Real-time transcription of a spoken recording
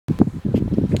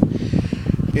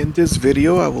In this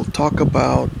video, I will talk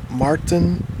about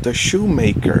Martin the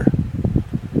Shoemaker.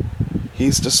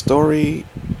 He's the story,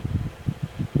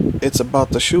 it's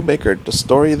about the shoemaker, the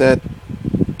story that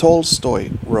Tolstoy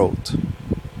wrote.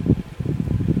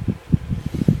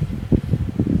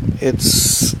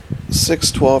 It's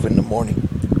 6:12 in the morning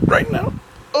right now.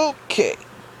 Okay.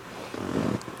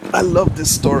 I love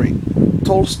this story.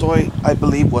 Tolstoy, I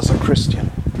believe, was a Christian.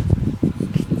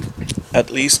 At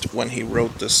least when he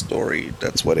wrote this story,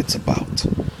 that's what it's about.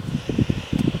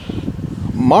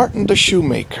 Martin the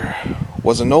Shoemaker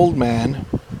was an old man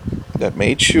that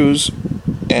made shoes,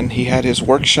 and he had his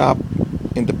workshop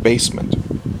in the basement.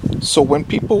 So when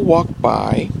people walked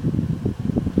by,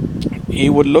 he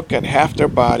would look at half their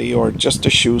body or just the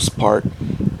shoes part,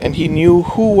 and he knew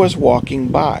who was walking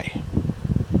by.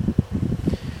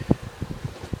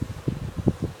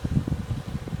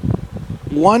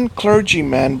 One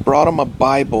clergyman brought him a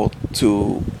Bible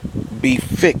to be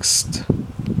fixed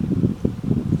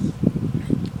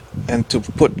and to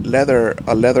put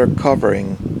a leather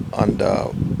covering on the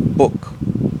book.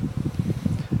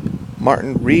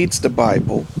 Martin reads the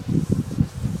Bible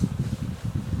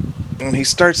and he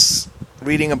starts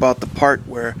reading about the part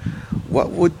where what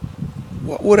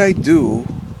would I do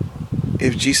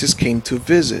if Jesus came to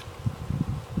visit?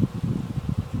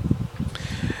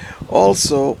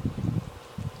 Also,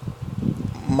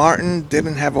 Martin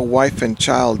didn't have a wife and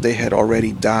child. They had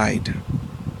already died,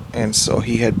 and so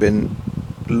he had been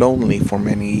lonely for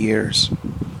many years.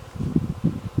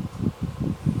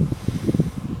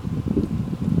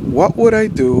 What would I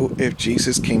do if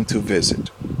Jesus came to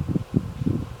visit?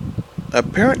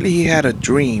 Apparently he had a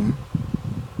dream,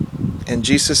 and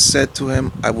Jesus said to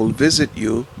him, "I will visit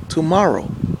you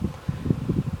tomorrow."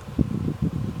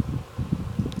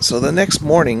 So the next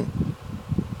morning,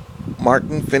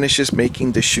 Martin finishes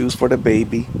making the shoes for the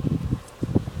baby,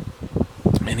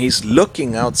 and he's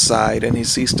looking outside and he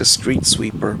sees the street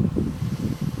sweeper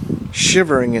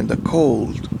shivering in the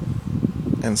cold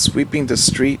and sweeping the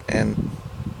street and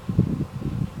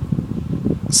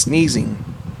sneezing,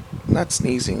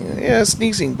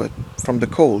 but from the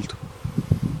cold.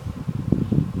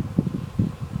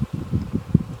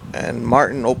 And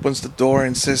Martin opens the door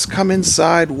and says, "Come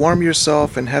inside, warm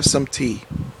yourself and have some tea."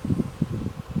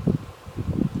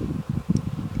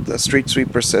 The street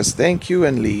sweeper says thank you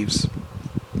and leaves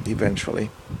eventually.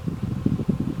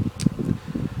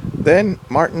 Then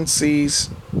Martin sees,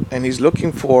 and he's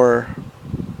looking for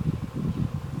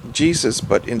Jesus,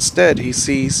 but instead he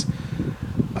sees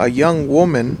a young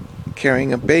woman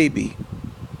carrying a baby.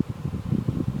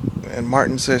 And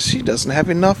Martin says, "She doesn't have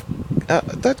enough,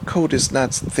 that coat is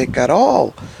not thick at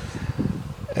all."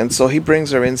 And so he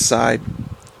brings her inside,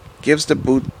 gives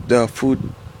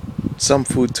some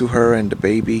food to her and the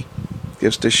baby,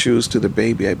 gives the shoes to the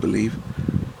baby, I believe.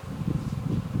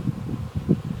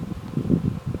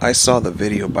 I saw the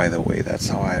video, by the way. That's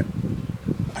how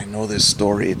I know this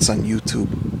story. It's on YouTube.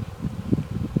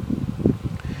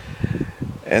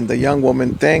 And the young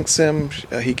woman thanks him.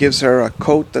 He gives her a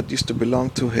coat that used to belong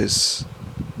to his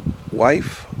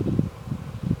wife,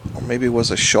 or maybe it was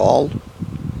a shawl.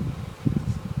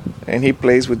 And he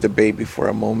plays with the baby for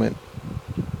a moment.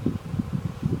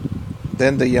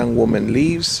 Then the young woman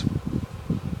leaves,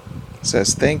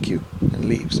 says thank you, and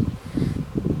leaves.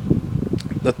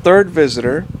 The third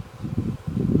visitor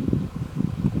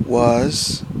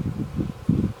was,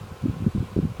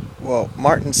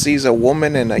 Martin sees a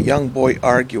woman and a young boy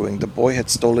arguing. The boy had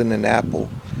stolen an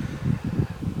apple.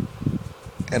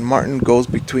 And Martin goes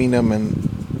between them and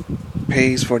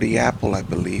pays for the apple, I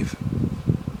believe.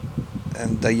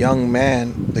 And the young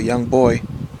boy,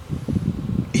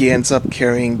 he ends up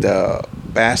carrying the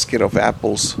basket of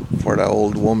apples for the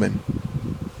old woman.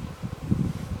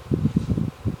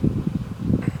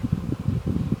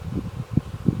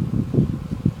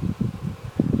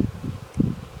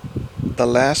 The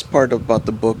last part about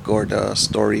the book or the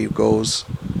story goes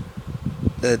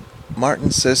that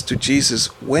Martin says to Jesus,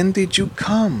 "When did you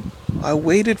come? I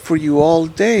waited for you all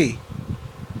day."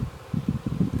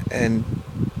 And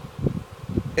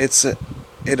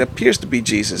it appears to be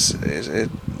Jesus.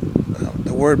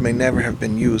 The word may never have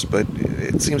been used, but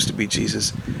it seems to be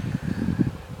Jesus.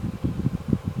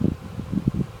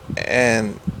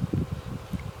 And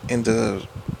in the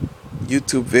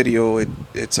YouTube video,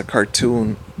 it's a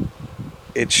cartoon.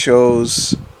 It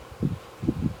shows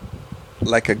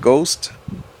like a ghost,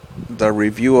 the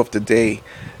review of the day.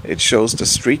 It shows the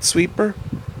street sweeper,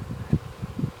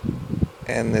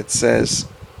 and it says,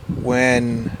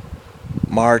 when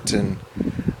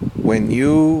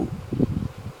you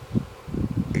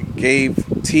gave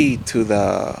tea to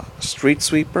the street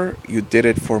sweeper, you did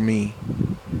it for me.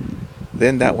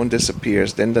 Then that one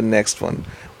disappears. Then the next one.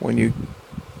 When you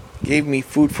gave me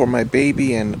food for my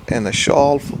baby and a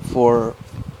shawl for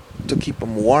to keep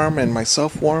him warm and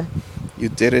myself warm, you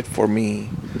did it for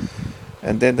me.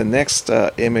 And then the next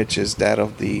image is that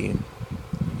of the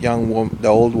the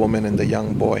old woman and the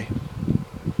young boy.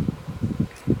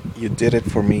 You did it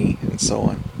for me, and so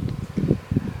on.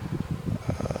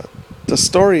 The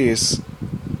story is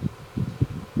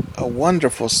a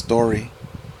wonderful story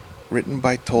written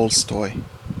by Tolstoy.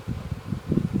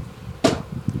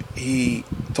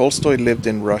 Tolstoy lived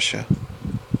in Russia.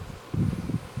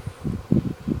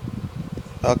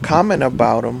 A comment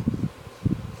about him.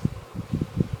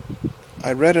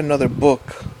 I read another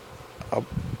book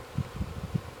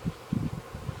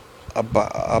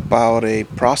about a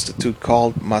prostitute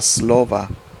called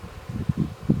Maslova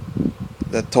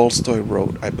that Tolstoy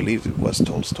wrote. I believe it was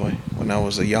Tolstoy when I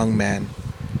was a young man.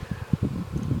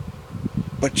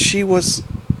 But she was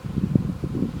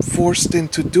forced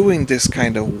into doing this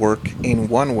kind of work in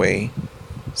one way,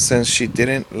 since she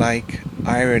didn't like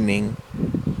ironing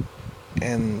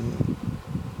and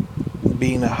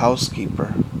being a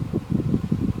housekeeper.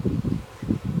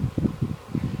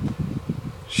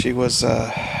 She was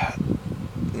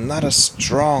not a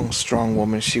strong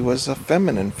woman. She was a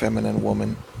feminine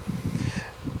woman.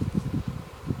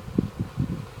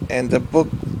 And the book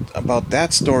about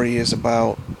that story is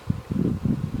about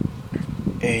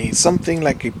something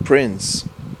like a prince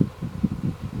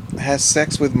has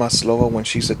sex with Maslova when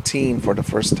she's a teen for the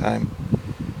first time.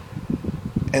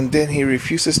 And then he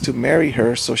refuses to marry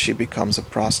her, so she becomes a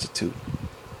prostitute.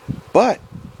 But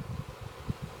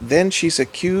then she's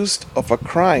accused of a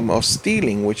crime of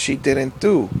stealing, which she didn't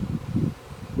do.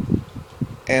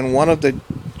 And one of the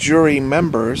jury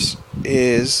members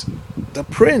is the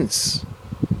prince.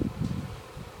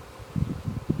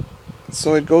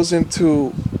 So it goes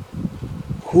into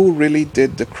who really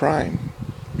did the crime.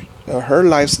 Her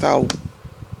lifestyle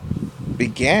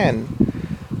began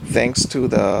thanks to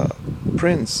the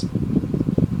prince.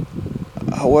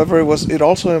 However, it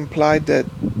also implied that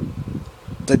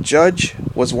the judge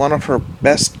was one of her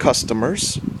best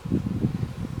customers.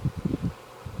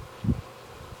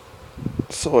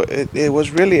 So it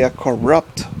was really a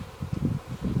corrupt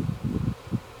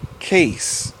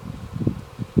case.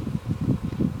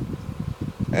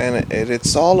 And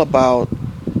it's all about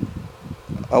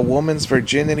a woman's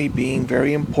virginity being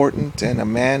very important and a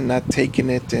man not taking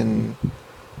it and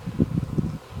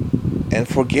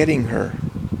forgetting her.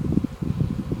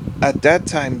 At that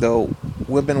time, though,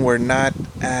 women were not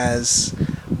as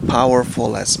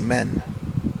powerful as men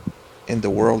in the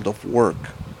world of work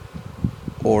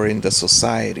or in the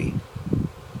society.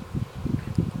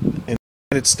 In the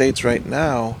United States right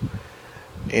now,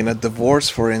 in a divorce,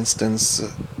 for instance,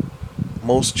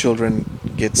 most children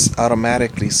gets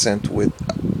automatically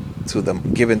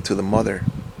given to the mother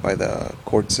by the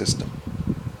court system.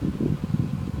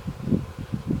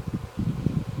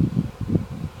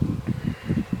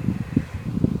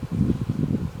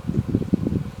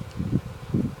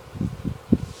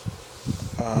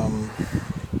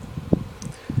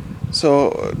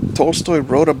 So Tolstoy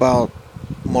wrote about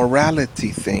morality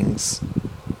things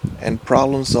and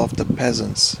problems of the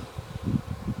peasants,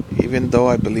 even though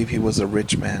I believe he was a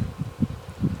rich man.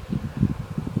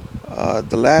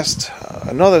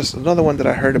 Another one that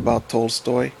I heard about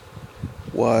Tolstoy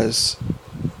was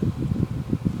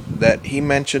that he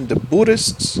mentioned the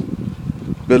Buddhists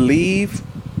believe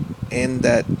in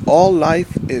that all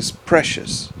life is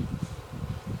precious.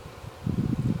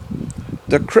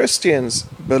 The Christians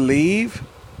believe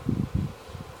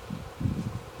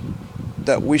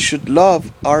that we should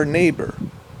love our neighbor.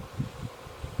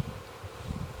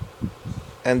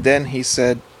 And then he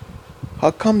said,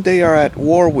 how come they are at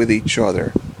war with each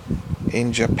other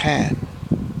in Japan?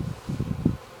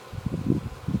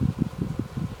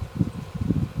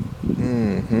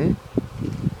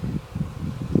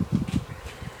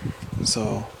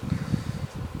 So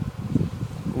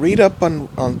read up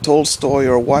on Tolstoy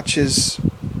or watch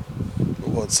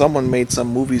someone made some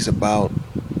movies about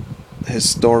his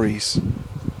stories.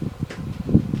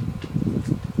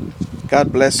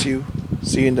 God bless you.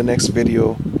 See you in the next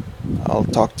video. I'll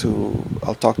talk to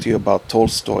you about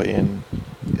Tolstoy, and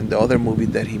the other movie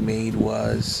that he made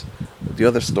the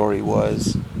other story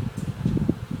was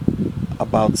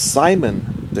about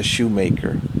Simon the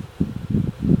shoemaker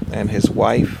and his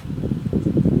wife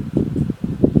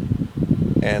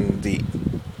and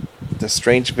the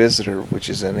strange visitor, which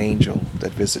is an angel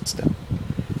that visits them,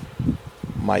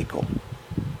 Michael.